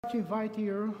To invite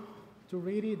you to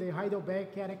read the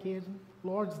Heidelberg Catechism,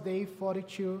 Lord's Day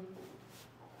 42.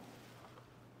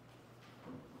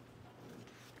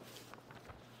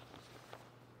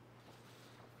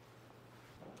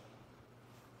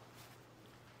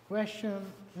 Question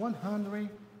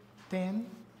 110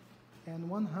 and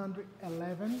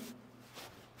 111.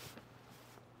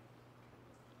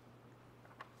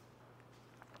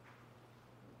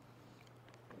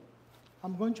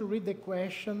 I'm going to read the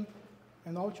question,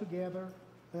 and all together,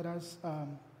 let us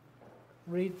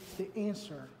read the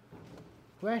answer.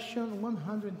 Question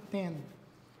 110.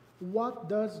 What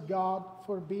does God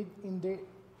forbid in the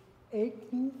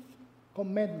 18th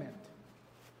Commandment?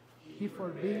 He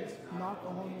forbids not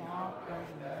only our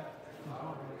present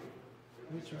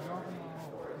which is often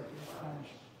all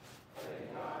punishment.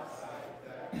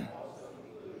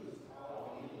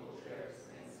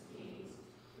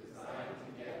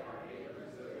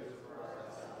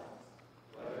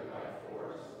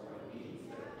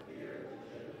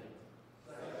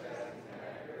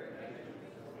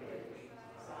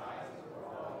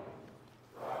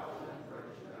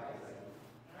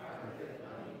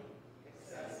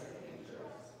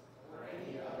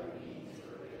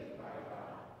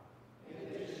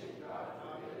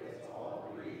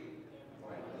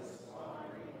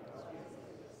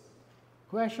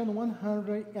 Question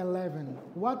 111.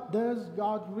 What does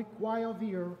God require of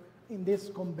you in this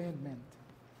commandment?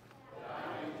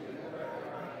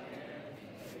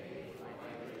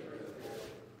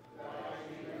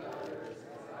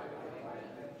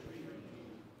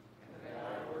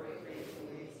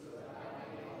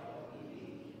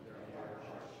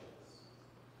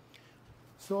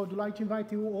 So I'd like to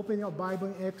invite you to open your Bible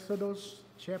in Exodus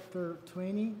chapter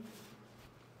 20,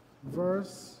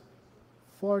 verse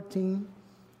 14.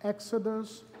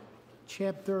 Exodus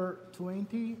chapter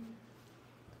 20,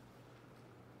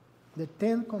 the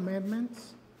 10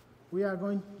 Commandments. We are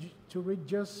going to read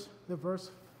just the verse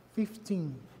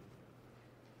 15.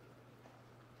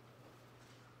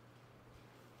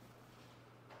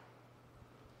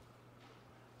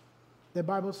 The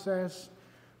Bible says,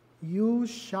 "You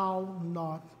shall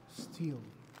not steal."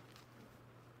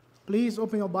 Please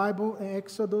open your Bible in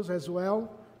Exodus as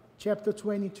well, chapter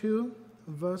 22.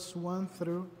 Verse 1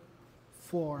 through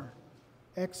 4.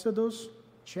 Exodus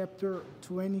chapter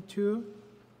 22,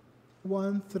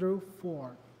 1 through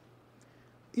 4.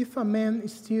 If a man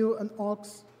steals an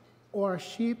ox or a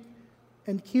sheep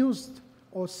and kills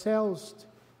or sells,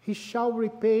 he shall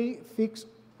repay fixed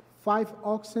 5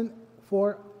 oxen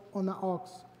for an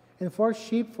ox, and 4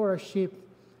 sheep for a sheep.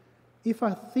 If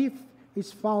a thief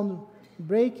is found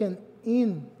breaking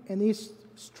in and is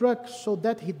struck so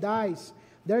that he dies,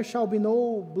 there shall be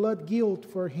no blood guilt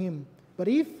for him. But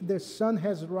if the sun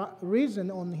has risen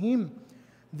on him,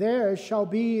 there shall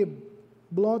be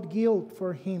blood guilt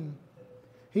for him.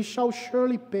 He shall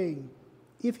surely pay.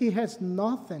 If he has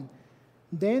nothing,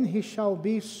 then he shall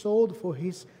be sold for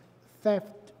his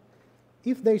theft.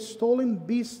 If the stolen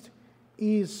beast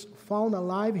is found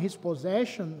alive in his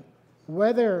possession,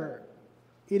 whether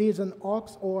it is an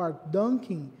ox or a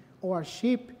donkey or a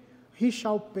sheep, he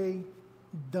shall pay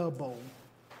double.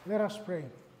 Let us pray.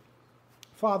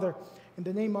 Father, in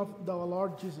the name of the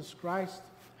Lord Jesus Christ,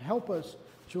 help us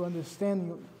to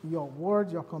understand your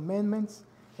word, your commandments,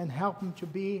 and help them to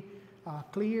be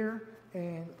clear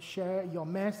and share your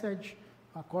message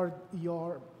according to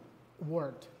your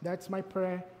word. That's my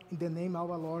prayer in the name of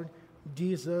our Lord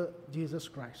Jesus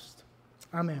Christ.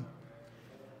 Amen.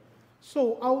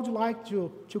 So I would like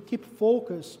to keep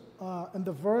focus on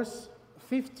the verse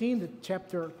 15, the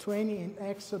chapter 20 in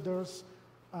Exodus.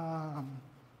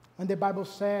 And the Bible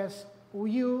says,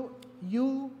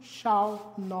 you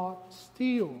shall not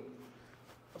steal.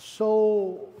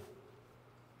 So,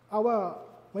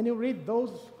 when you read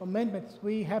those commandments,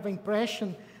 we have an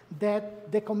impression that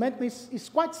the commandment is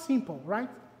quite simple, right?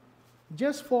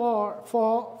 Just for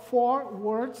 4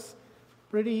 words,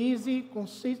 pretty easy,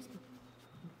 consistent.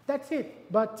 That's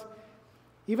it. But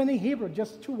even in Hebrew,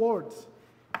 just 2 words.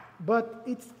 But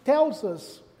it tells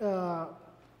us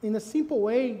in a simple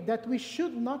way that we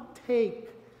should not take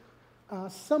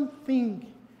something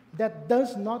that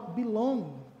does not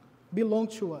belong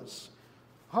to us.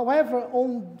 However,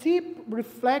 on deep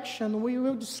reflection, we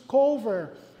will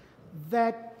discover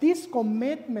that this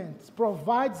commandment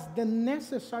provides the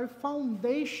necessary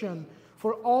foundation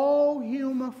for all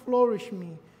human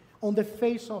flourishing on the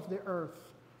face of the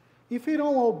earth. If we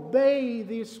don't obey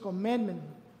this commandment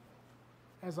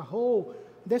as a whole,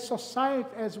 the society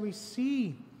as we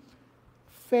see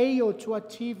fail to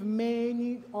achieve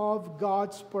many of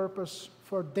God's purpose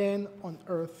for them on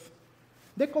earth.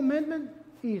 The commandment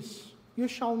is, you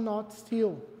shall not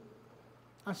steal,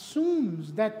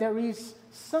 assumes that there is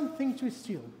something to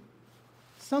steal,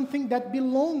 something that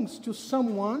belongs to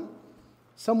someone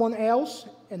else,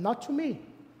 and not to me.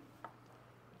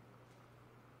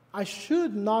 I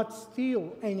should not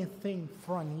steal anything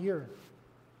from you,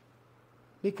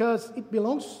 because it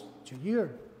belongs to you,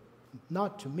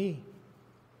 not to me.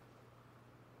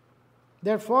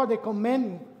 Therefore, the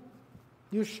commandment,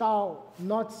 you shall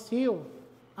not steal,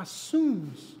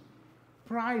 assumes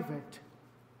private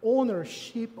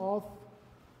ownership of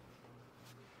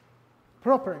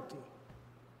property.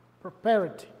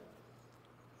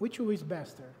 Which is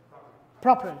best there?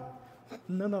 Property.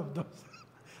 None of those.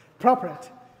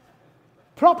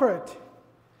 Property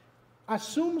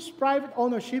assumes private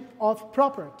ownership of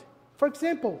property. For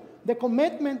example, the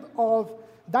commandment of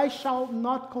thou shalt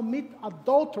not commit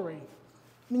adultery,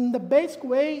 in the basic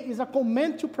way, is a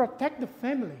command to protect the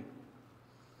family.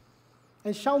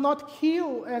 And shall not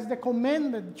kill, as the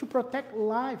commandment to protect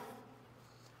life,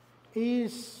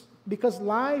 is because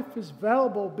life is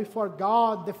valuable before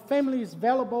God, the family is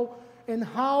valuable, and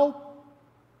how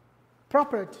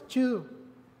proper to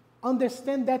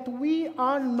understand that we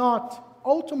are not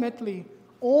ultimately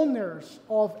owners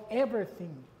of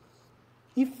everything.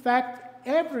 In fact,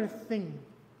 everything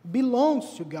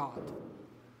belongs to God.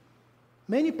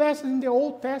 Many passages in the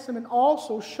Old Testament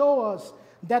also show us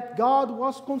that God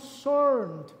was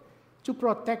concerned to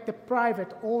protect the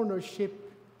private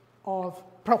ownership of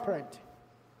property.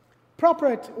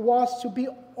 Property was to be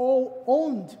all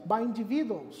owned by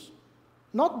individuals,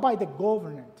 not by the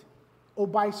government or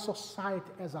by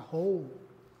society as a whole.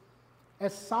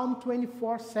 As Psalm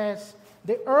 24 says,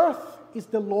 the earth is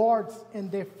the Lord's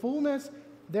and the fullness,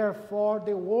 therefore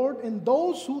the world and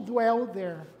those who dwell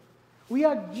there. We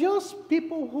are just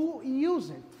people who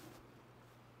use it.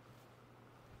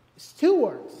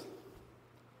 Stewards.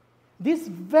 This is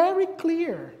very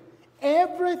clear.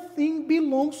 Everything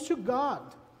belongs to God.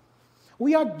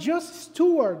 We are just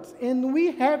stewards, and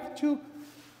we have to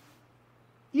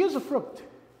use the fruit.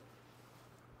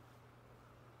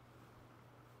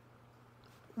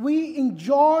 We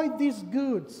enjoy these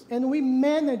goods, and we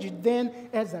manage them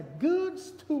as a good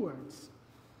stewards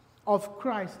of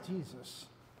Christ Jesus.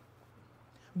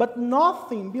 But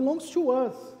nothing belongs to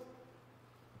us.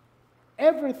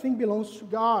 Everything belongs to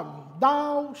God.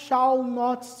 Thou shalt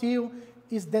not steal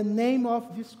is the name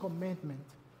of this commandment.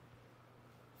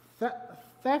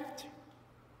 Theft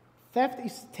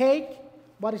is take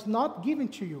what is not given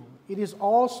to you. It is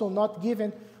also not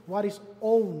given what is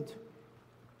owned.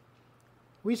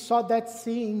 We saw that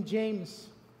in James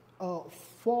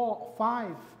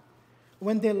 4:5,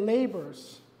 when the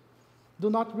laborers do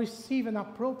not receive an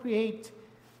appropriate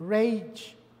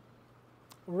wage,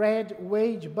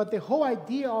 but the whole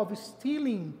idea of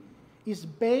stealing is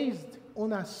based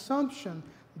on assumption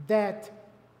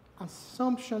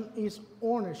is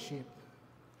ownership.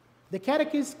 The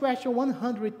Catechism question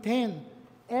 110,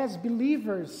 as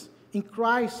believers in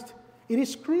Christ, it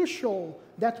is crucial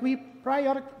that we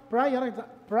prioritize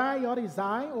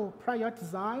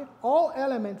all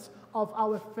elements of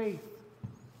our faith.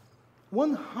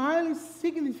 One highly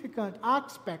significant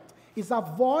aspect is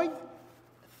avoid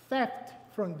theft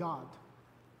from God.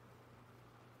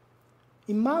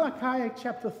 In Malachi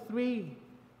chapter 3,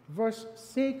 verse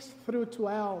 6 through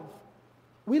 12,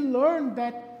 we learn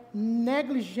that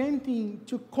negligent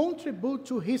to contribute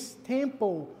to his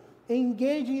temple,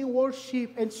 engaging in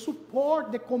worship, and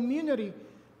support the community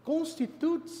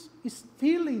constitutes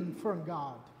stealing from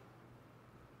God.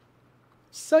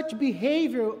 Such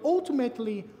behavior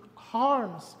ultimately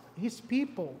harms his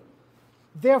people.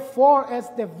 Therefore, as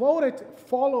devoted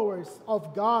followers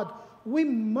of God, we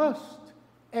must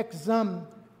examine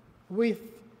with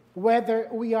whether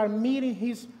we are meeting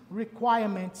his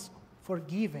requirements for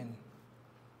giving.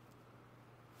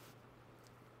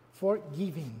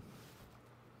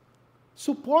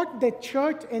 Support the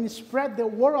church and spread the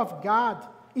word of God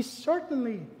is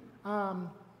certainly a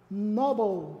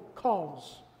noble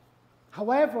cause.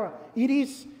 However, it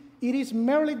is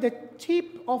merely the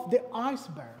tip of the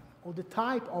iceberg, or the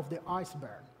type of the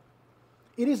iceberg.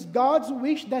 It is God's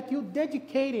wish that you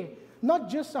dedicate not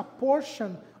just a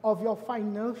portion of your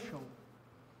financial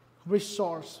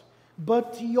resource,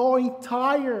 but your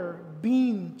entire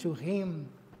being to him.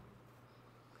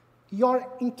 Your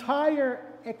entire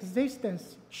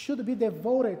existence should be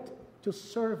devoted to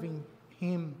serving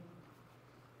him.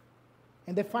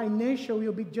 And the financial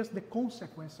will be just the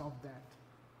consequence of that.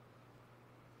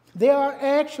 There are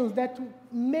actions that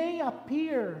may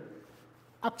appear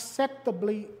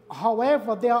acceptably,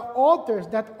 however, there are others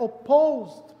that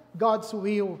oppose God's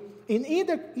will. And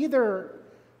either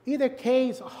either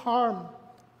case harm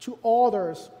to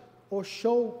others or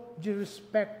show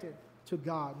disrespect to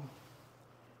God.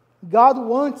 God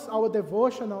wants our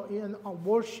devotional in our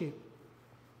worship,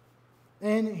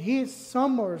 and He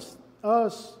summons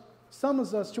us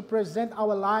to present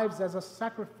our lives as a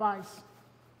sacrifice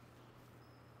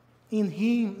in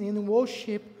Him, in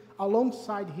worship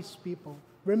alongside His people.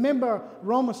 Remember,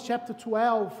 Romans chapter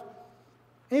 12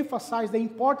 emphasized the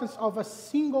importance of a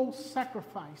single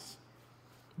sacrifice,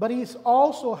 but it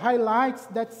also highlights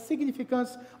that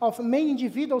significance of many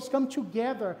individuals come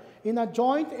together in a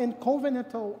joint and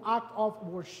covenantal act of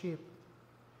worship.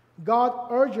 God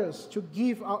urges us to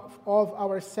give of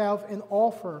ourselves and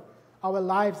offer our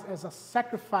lives as a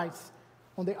sacrifice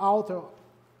on the altar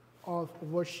of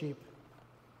worship.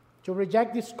 To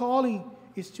reject this calling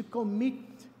is to commit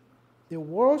the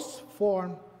worst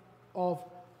form of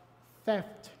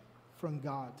theft from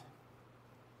God.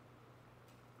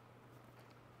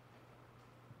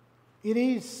 It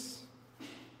is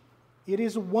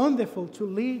wonderful to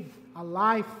live a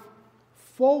life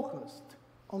focused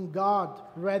on God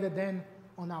rather than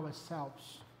on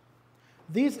ourselves.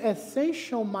 This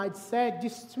essential mindset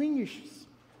distinguishes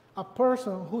a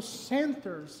person who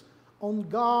centers on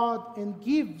God and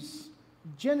gives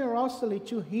generously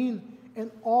to Him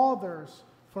and others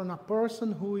from a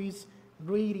person who is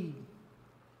greedy.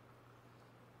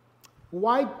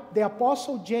 Why the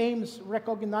Apostle James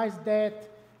recognized that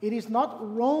it is not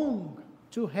wrong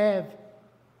to have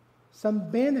some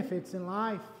benefits in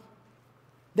life.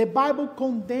 The Bible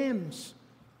condemns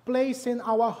placing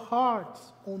our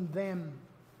hearts on them,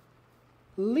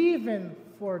 living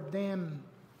for them,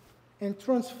 and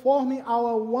transforming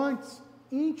our wants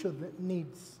into the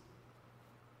needs.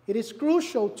 It is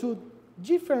crucial to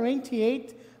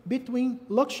differentiate between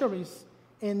luxuries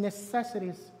and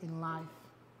necessities in life.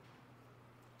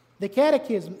 The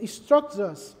Catechism instructs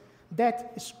us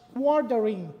that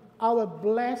squandering our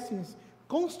blessings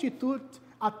constitute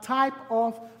a type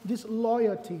of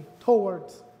disloyalty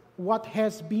towards what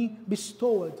has been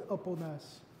bestowed upon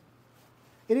us.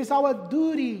 It is our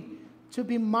duty to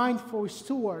be mindful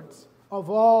stewards of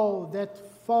all that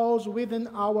falls within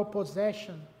our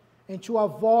possession and to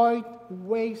avoid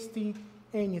wasting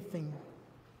anything.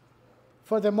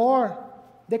 Furthermore,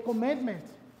 the commandment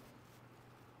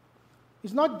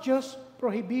is not just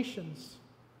prohibitions,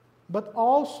 but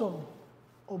also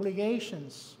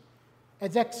obligations,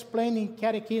 as explained in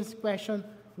Catechism question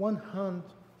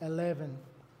 111.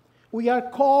 We are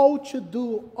called to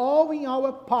do all in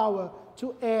our power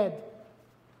to aid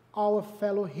our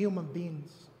fellow human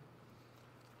beings.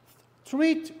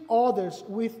 Treat others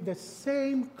with the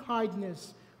same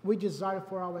kindness we desire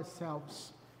for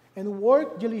ourselves, and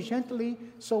work diligently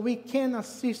so we can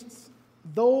assist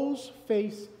those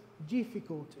face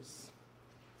difficulties.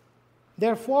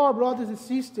 Therefore, brothers and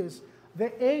sisters, the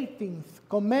 18th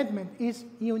commandment is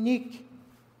unique.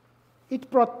 It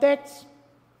protects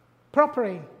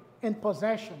property and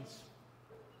possessions.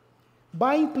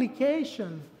 By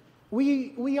implication,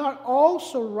 we are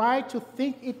also right to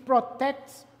think it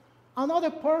protects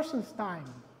another person's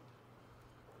time,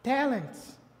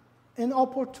 talents, and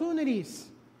opportunities,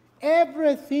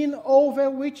 everything over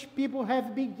which people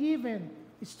have been given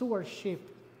stewardship.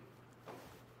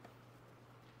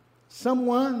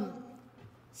 Someone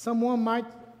might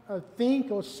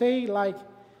think or say like,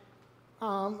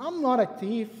 I'm not a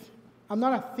thief. I'm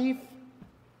not a thief.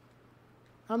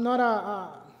 I'm not a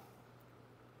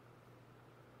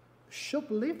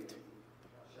shoplift.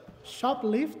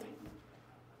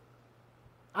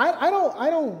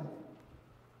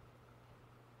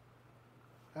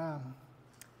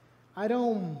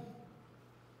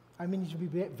 I mean, you should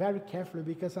be very careful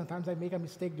because sometimes I make a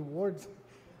mistake the words.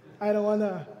 I don't want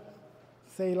to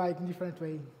say like in different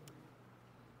way.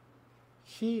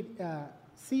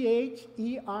 C-H-E-R-E-A-T.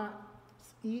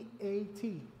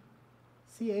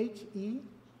 C-H-E.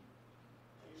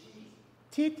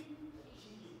 Cheat.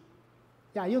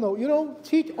 Yeah, you don't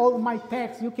cheat all my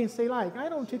tax. You can say like, I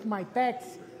don't cheat my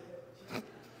tax.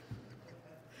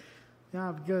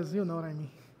 Yeah, because you know what I mean.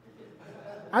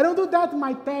 I don't do that in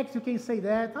my tax. You can say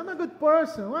that. I'm a good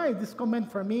person. Why this comment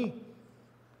for me?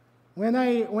 When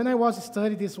I was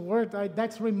studying this word,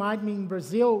 that reminded me in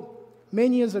Brazil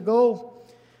many years ago.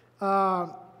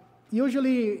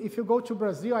 Usually, if you go to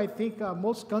Brazil, I think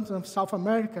most countries of South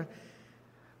America,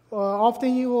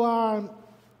 often you are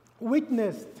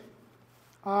witnessed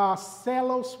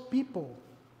zealous people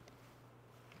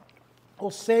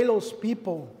or sailors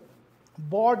people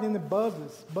boarding the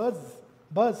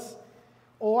bus,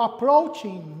 or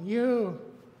approaching you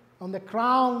on the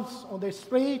crowds, on the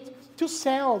street, to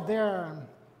sell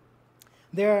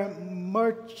Their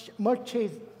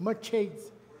merchandise,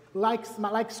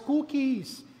 like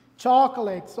cookies,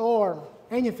 chocolates, or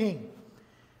anything.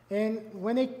 And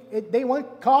when they want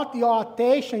to caught your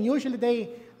attention, usually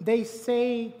they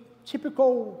say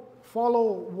typical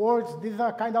follow words. These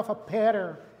are kind of a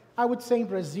pattern. I would say in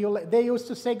Brazil, they used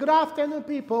to say, "Good afternoon,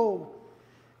 people,"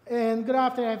 and "Good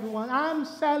afternoon, everyone. I'm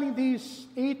selling these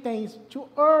items to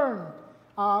earn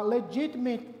a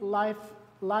legitimate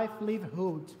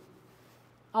livelihood.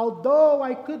 Although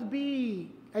I could be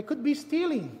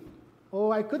stealing,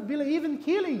 or I could be even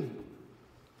killing,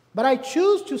 but I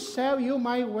choose to sell you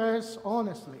my wares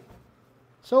honestly.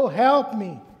 So help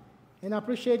me, and I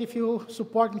appreciate if you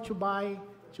support me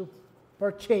to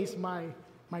purchase my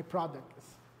products."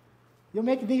 You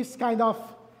make this kind of,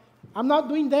 I'm not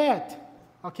doing that,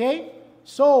 okay?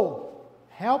 So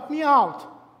help me out.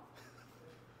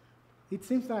 It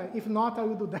seems like, if not, I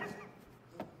will do that.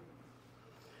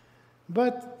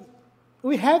 But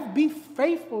we have been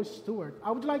faithful stewards.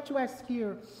 I would like to ask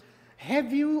here,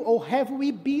 have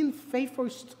we been faithful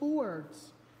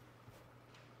stewards?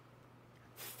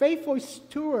 Faithful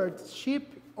stewardship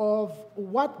of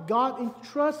what God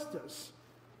entrusts us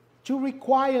to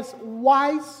requires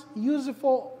wise,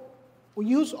 useful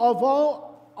use of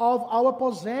all of our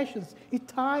possessions, in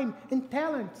time, and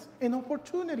talents, and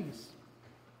opportunities.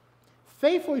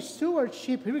 Faithful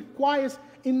stewardship requires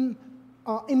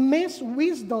immense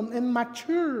wisdom and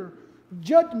mature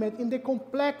judgment in the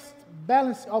complex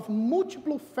balance of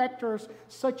multiple factors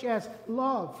such as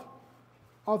love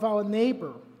of our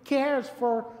neighbor, cares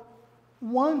for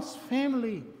one's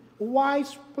family,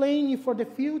 wise planning for the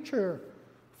future,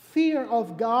 fear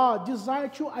of God, desire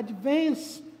to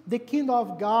advance the kingdom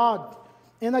of God,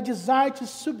 and a desire to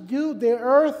subdue the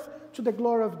earth to the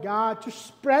glory of God, to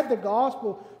spread the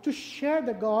gospel, to share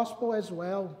the gospel as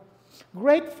well.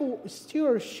 Grateful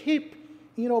stewardship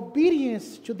in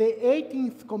obedience to the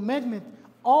 18th Commandment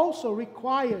also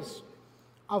requires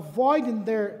avoiding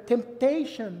their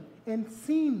temptation and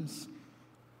sins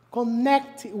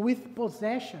connect with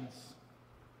possessions,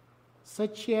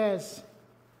 such as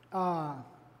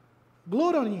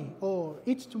gluttony, or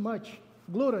eat too much,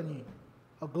 gluttony,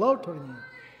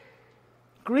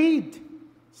 greed,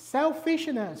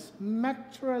 selfishness,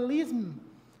 materialism,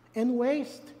 and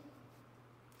waste.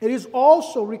 It is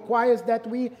also requires that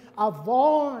we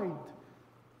avoid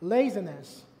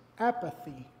laziness,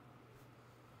 apathy.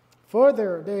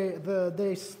 Further,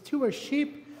 the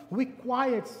stewardship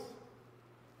requirements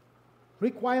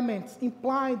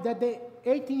imply that the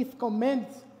 18th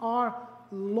commandments are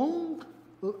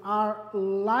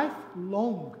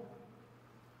lifelong.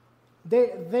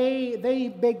 They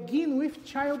begin with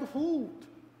childhood,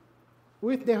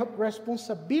 with the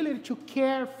responsibility to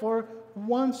care for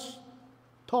one's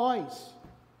toys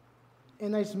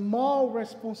and small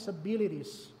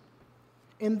responsibilities,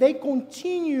 and they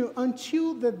continue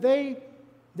until the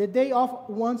day of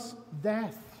one's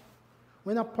death,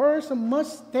 when a person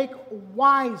must take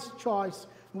wise choice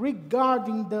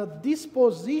regarding the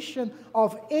disposition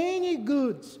of any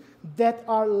goods that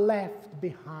are left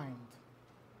behind.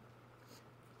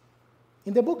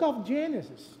 In the book of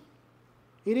Genesis,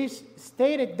 it is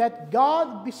stated that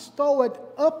God bestowed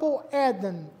upon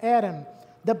Adam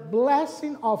the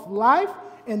blessing of life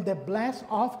and the blessing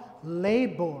of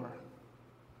labor.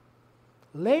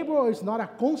 Labor is not a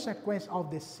consequence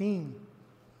of the sin,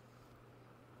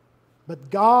 but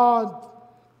God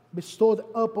bestowed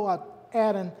upon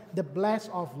Adam the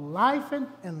blessing of life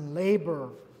and labor.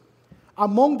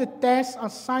 Among the tasks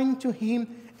assigned to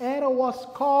him, Adam was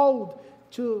called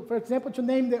to, for example, to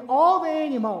name all the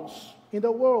animals in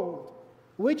the world,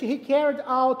 which he carried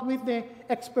out with the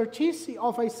expertise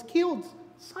of a skilled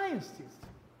scientist.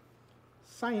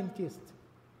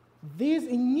 This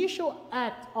initial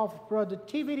act of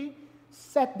productivity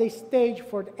set the stage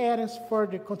for Adam's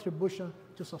further contribution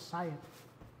to society.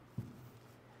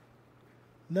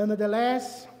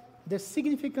 Nonetheless, the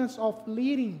significance of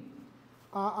leading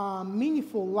a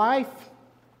meaningful life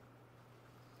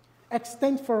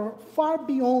extends far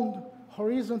beyond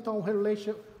horizontal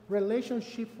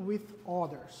relationship with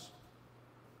others.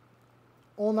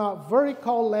 On a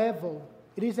vertical level,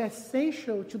 it is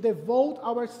essential to devote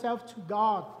ourselves to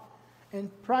God and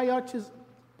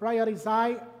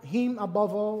prioritize Him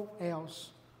above all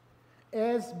else.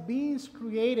 As beings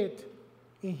created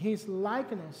in His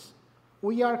likeness,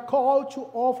 we are called to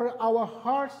offer our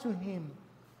hearts to Him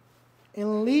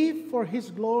and live for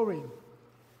His glory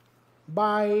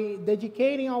by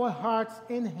dedicating our hearts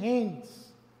and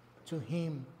hands to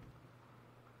Him.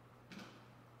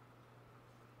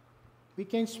 We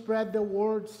can spread the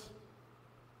words,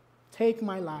 "Take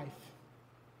my life."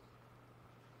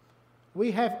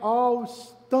 We have all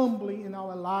stumbling in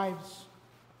our lives,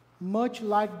 much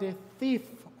like the thief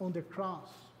on the cross.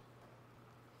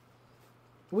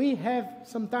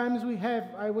 Sometimes we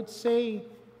have, I would say,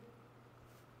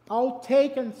 all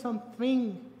taken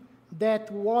something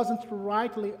that wasn't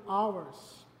rightly ours,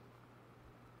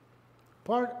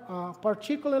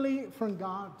 particularly from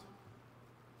God.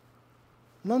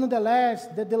 Nonetheless,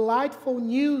 the delightful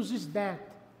news is that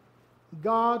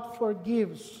God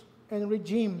forgives and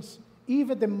redeems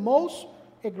even the most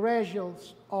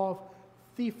egregious of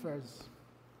thieves.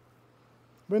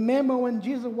 Remember when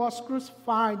Jesus was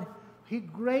crucified, He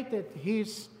granted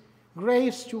His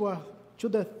grace to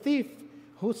the thief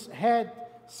who had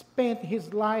spent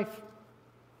his life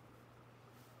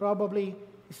probably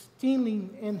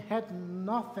stealing and had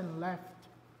nothing left.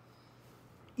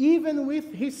 Even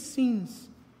with his sins,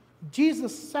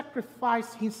 Jesus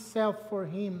sacrificed Himself for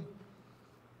him,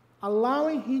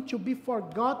 allowing him to be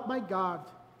forgotten by God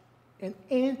and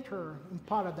enter in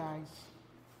paradise.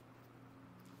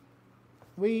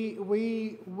 We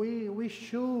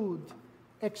should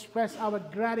express our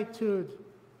gratitude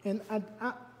and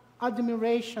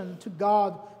admiration to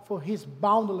God for His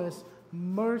boundless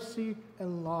mercy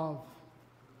and love.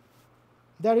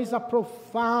 There is a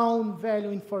profound value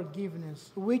in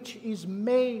forgiveness, which is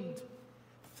made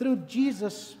through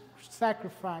Jesus'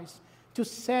 sacrifice to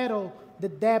settle the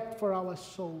debt for our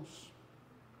souls.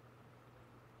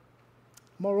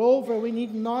 Moreover, we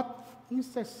need not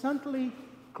incessantly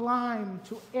climb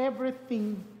to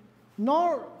everything,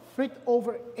 nor fret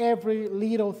over every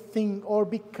little thing or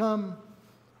become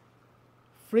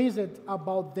freezed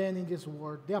about them in this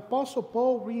world. The Apostle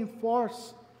Paul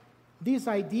reinforced this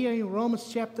idea in Romans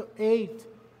chapter 8,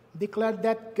 declared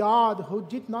that God, who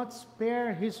did not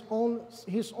spare His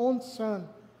own Son,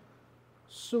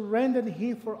 surrendered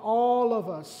Him for all of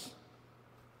us.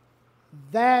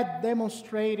 That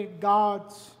demonstrated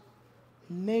God's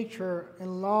nature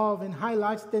and love and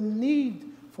highlights the need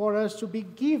for us to be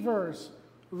givers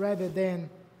rather than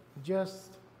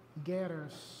just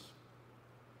getters.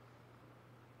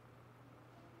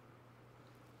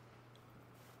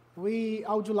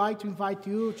 I would like to invite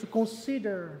you to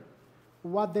consider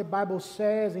what the Bible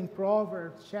says in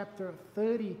Proverbs chapter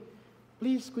 30.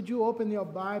 Please, could you open your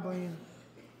Bible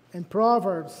in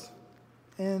Proverbs?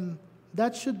 And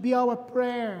that should be our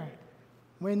prayer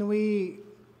when we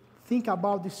think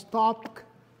about this topic.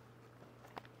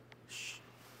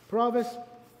 Proverbs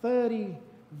 30,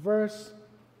 verse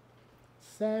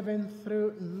 7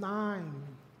 through 9.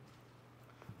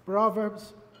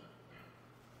 Proverbs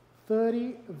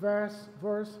 30,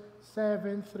 verse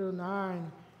 7 through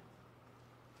 9.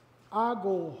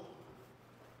 Ago,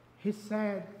 he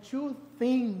said, 2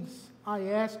 things I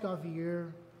ask of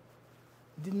you.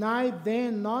 Deny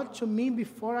them not to me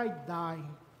before I die.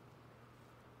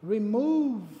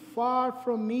 Remove far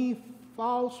from me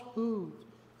falsehood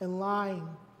and lying.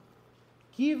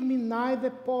 Give me neither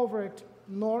poverty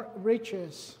nor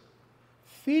riches.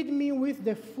 Feed me with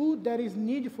the food that is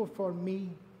needful for me,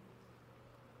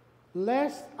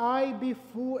 lest I be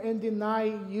full and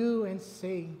deny you and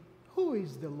say, who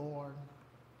is the Lord?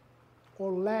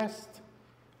 Or lest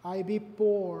I be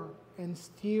poor and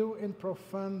steal and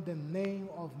profane the name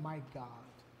of my God.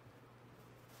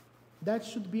 That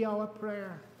should be our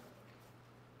prayer.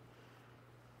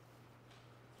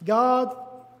 God,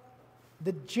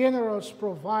 the generous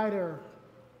provider,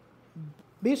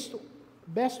 bestowed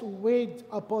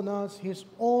upon us His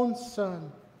own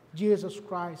Son, Jesus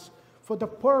Christ, for the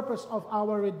purpose of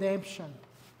our redemption.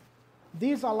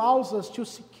 This allows us to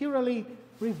securely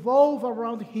revolve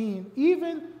around Him,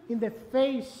 even in the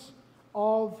face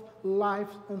of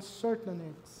life's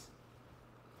uncertainties.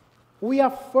 We are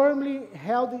firmly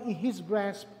held in His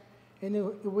grasp, and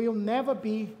it will never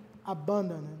be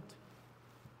abandoned.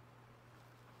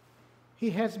 He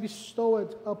has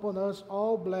bestowed upon us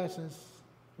all blessings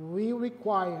we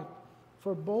require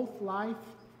for both life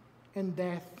and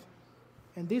death.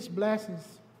 And these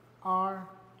blessings are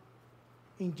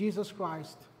in Jesus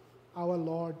Christ, our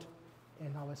Lord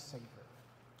and our Savior.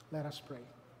 Let us pray.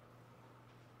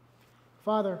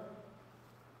 Father,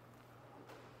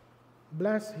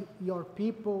 bless your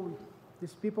people.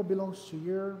 This people belongs to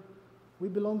you. We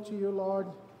belong to you, Lord,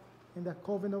 in the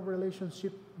covenant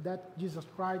relationship that Jesus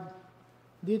Christ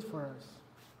did for us.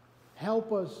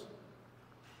 Help us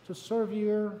to serve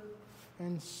you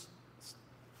and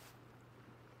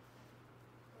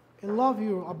love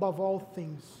you above all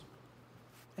things.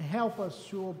 And help us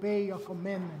to obey your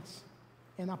commandments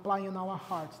and apply in our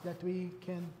hearts that we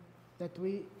can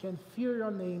fear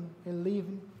your name and live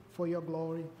for your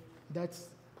glory. That's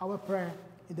our prayer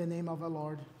in the name of our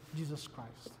Lord Jesus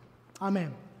Christ.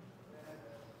 Amen.